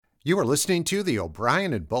You are listening to the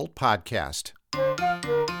O'Brien and Bolt podcast.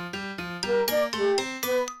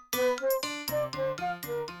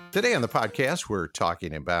 Today on the podcast, we're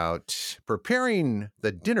talking about preparing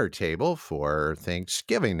the dinner table for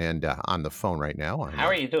Thanksgiving. And on the phone right now, How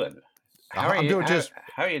are you doing? I'm doing just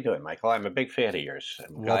How are you doing, Michael? I'm a big fan of yours.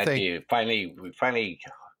 I'm well. glad we finally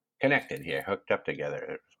connected here, hooked up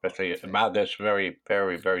together, especially about this very,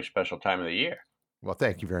 very, very special time of the year. Well,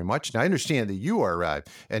 thank you very much. Now, I understand that you are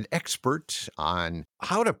an expert on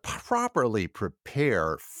how to properly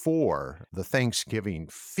prepare for the Thanksgiving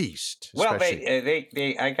feast. Well,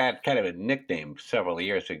 I got kind of a nickname several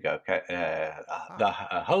years ago, the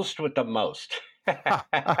host with the most.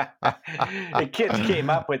 The kids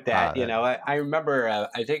came up with that. I remember,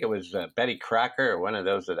 I think it was Betty Crocker, or one of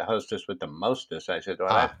those, the hostess with the mostest. I said,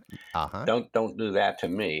 well, don't do that to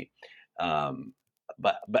me.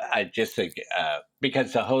 But I just think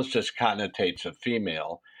because the hostess connotates a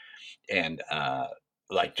female, and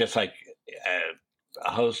just like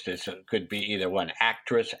a hostess could be either one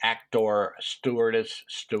actress, actor, stewardess,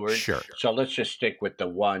 steward. Sure. So let's just stick with the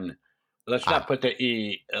one. Let's not put the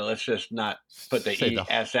E. Let's just not put the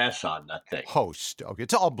ESS on the thing. Host. Okay,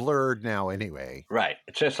 it's all blurred now anyway. Right.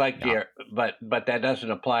 It's just like but that doesn't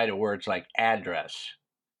apply to words like address.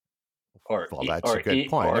 That's a good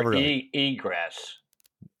point. Egress.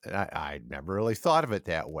 I never really thought of it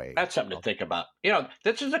that way. That's something to think about.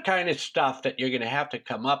 This is the kind of stuff that you're going to have to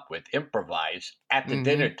come up with, improvise at the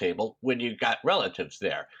dinner table when you've got relatives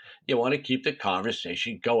there. You want to keep the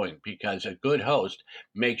conversation going because a good host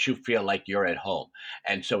makes you feel like you're at home.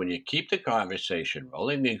 And so when you keep the conversation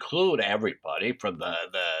rolling, include everybody from the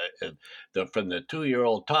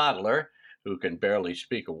 2-year-old toddler who can barely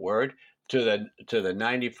speak a word to the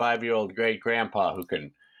 95-year-old great grandpa who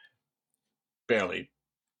can barely.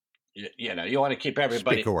 You want to keep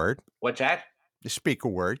everybody. Speak a word. What's that? Speak a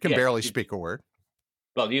word. Can barely speak a word.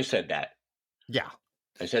 Well, you said that. Yeah.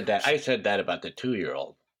 I said that about the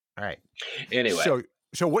 2-year-old. All right. Anyway.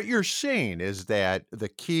 So what you're saying is that the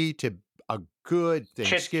key to a good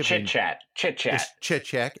Thanksgiving chit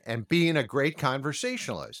chat, and being a great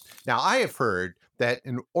conversationalist. Now, I have heard that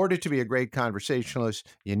in order to be a great conversationalist,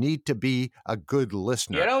 you need to be a good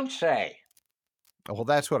listener. You don't say. Well,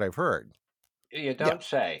 that's what I've heard. You don't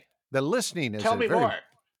say. The listening is Tell me more.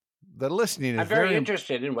 The listening is I'm very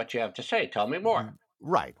interested in what you have to say. Tell me more.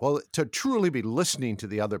 Right. Well, to truly be listening to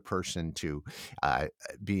the other person, to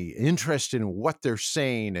be interested in what they're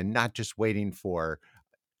saying and not just waiting for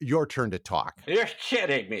your turn to talk. You're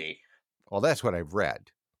kidding me. Well, that's what I've read.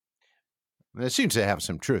 And it seems to have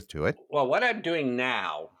some truth to it. Well, what I'm doing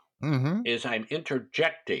now is I'm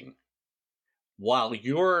interjecting while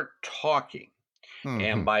you're talking.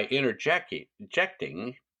 And by interjecting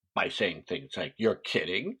by saying things like "you're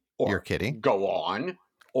kidding" or "you're kidding," "go on,"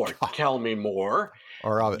 or "tell me more,"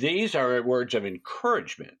 these are words of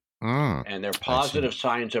encouragement, and they're positive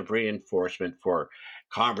signs of reinforcement for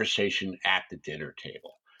conversation at the dinner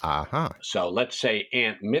table. So let's say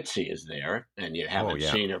Aunt Mitzi is there, and you haven't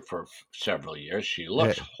seen her for several years. She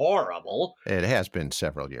looks horrible. It has been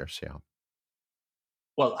several years, yeah.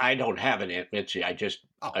 Well, I don't have an Aunt Mitzi. I'm just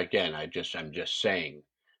saying,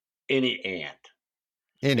 any aunt,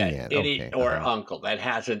 or uncle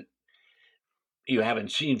that you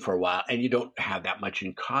haven't seen for a while, and you don't have that much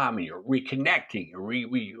in common. You're reconnecting.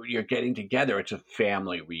 You're getting together. It's a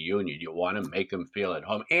family reunion. You want to make them feel at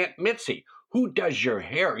home. Aunt Mitzi, who does your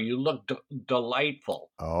hair? You look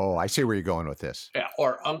delightful. Oh, I see where you're going with this. Yeah,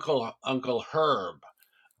 or Uncle Herb.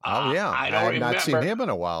 Oh, yeah. I have not seen him in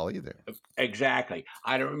a while either. Exactly.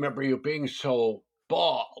 I don't remember you being so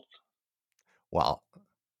bald. Well,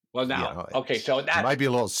 now, okay, so that might be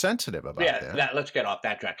a little sensitive about that. Yeah, let's get off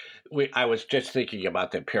that track. I was just thinking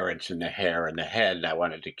about the appearance and the hair and the head, and I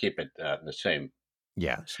wanted to keep it the same.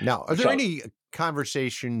 Yes. Now, are there any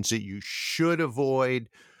conversations that you should avoid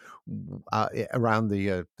around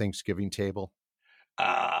the Thanksgiving table?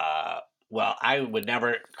 Well, I would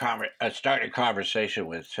never start a conversation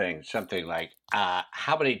with saying something like,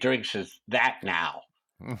 how many drinks is that now?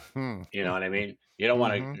 You know what I mean? You don't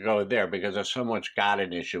want to go there because if someone's got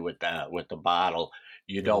an issue with the bottle,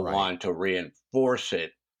 you don't want to reinforce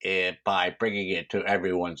it by bringing it to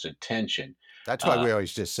everyone's attention. That's why we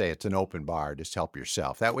always just say it's an open bar. Just help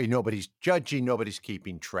yourself. That way nobody's judging, nobody's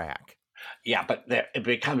keeping track. Yeah, but it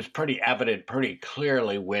becomes pretty evident pretty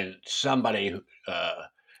clearly when somebody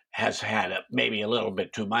has had maybe a little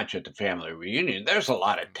bit too much at the family reunion. There's a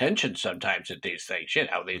lot of tension sometimes at these things,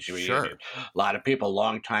 these reunions. A lot of people,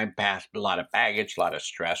 long time past, a lot of baggage, a lot of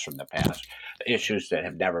stress from the past, issues that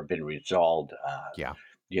have never been resolved.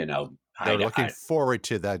 They're looking forward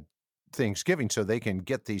to the Thanksgiving so they can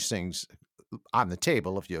get these things on the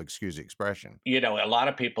table, if you'll excuse the expression. You know, a lot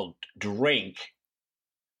of people drink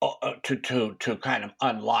to kind of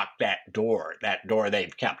unlock that door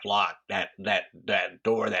they've kept locked, that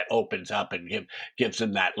door that opens up and gives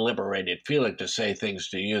them that liberated feeling to say things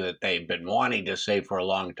to you that they've been wanting to say for a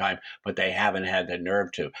long time, but they haven't had the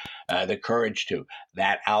nerve to, the courage to.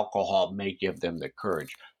 That alcohol may give them the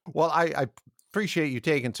courage. Well, I appreciate you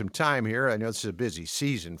taking some time here. I know this is a busy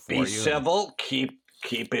season for you. Be civil, keep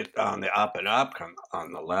it on the up and up,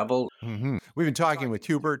 on the level. Mm-hmm. We've been talking with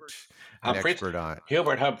Hubert, an Humphreys, expert on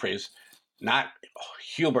Hubert Humphreys, not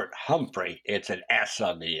Hubert Humphrey. It's an S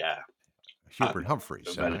on the Hubert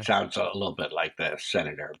Humphreys. But it sounds a little bit like the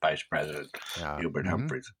Senator, Vice President Hubert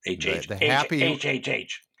Humphreys.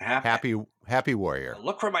 Happy Warrior.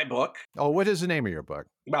 Look for my book. Oh, what is the name of your book?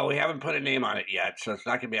 Well, we haven't put a name on it yet, so it's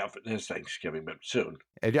not going to be out for this Thanksgiving, but soon.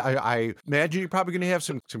 And I imagine you're probably going to have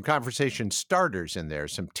some conversation starters in there,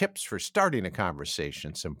 some tips for starting a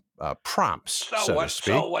conversation, some prompts, so to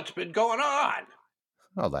speak. So what's been going on?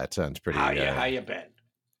 Oh, that sounds pretty. How you been?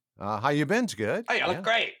 How you been's good. Oh, you look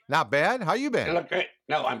great. Not bad. How you been? You look great.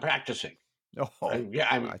 No, I'm practicing. Oh,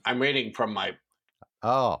 I'm reading from my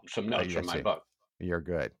some notes from my book. You're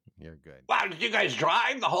good. You're good. Wow, did you guys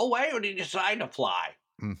drive the whole way, or did you decide to fly?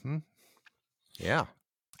 Mm-hmm. Yeah.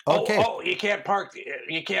 Okay. Oh, you can't park.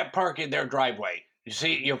 You can't park in their driveway. You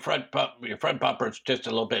see, your front bumper's just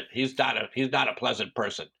a little bit. He's not a pleasant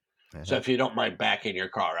person. Uh-huh. So if you don't mind backing your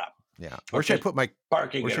car up. Yeah. Where should I put my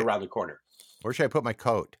parking it around the corner? Where should I put my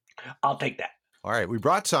coat? I'll take that. All right. We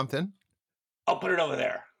brought something. I'll put it over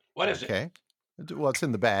there. What is it? Okay. Well, it's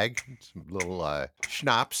in the bag. Some little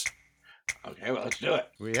schnapps. Okay, well, let's do it.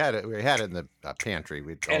 We had it in the pantry.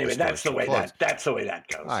 Anyway, that's the way that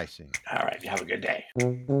goes. I see. All right, you have a good day.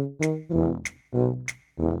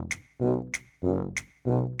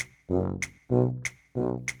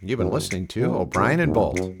 You've been listening to O'Brien and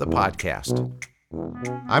Bolt, the podcast.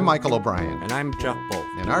 I'm Michael O'Brien. And I'm Jeff Bolt.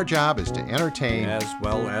 And our job is to entertain as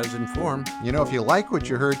well as inform. You know, if you like what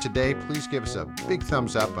you heard today, please give us a big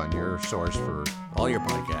thumbs up on your source for all your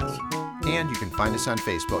podcasts. And you can find us on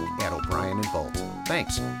Facebook at O'Brien and Bolt.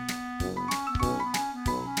 Thanks.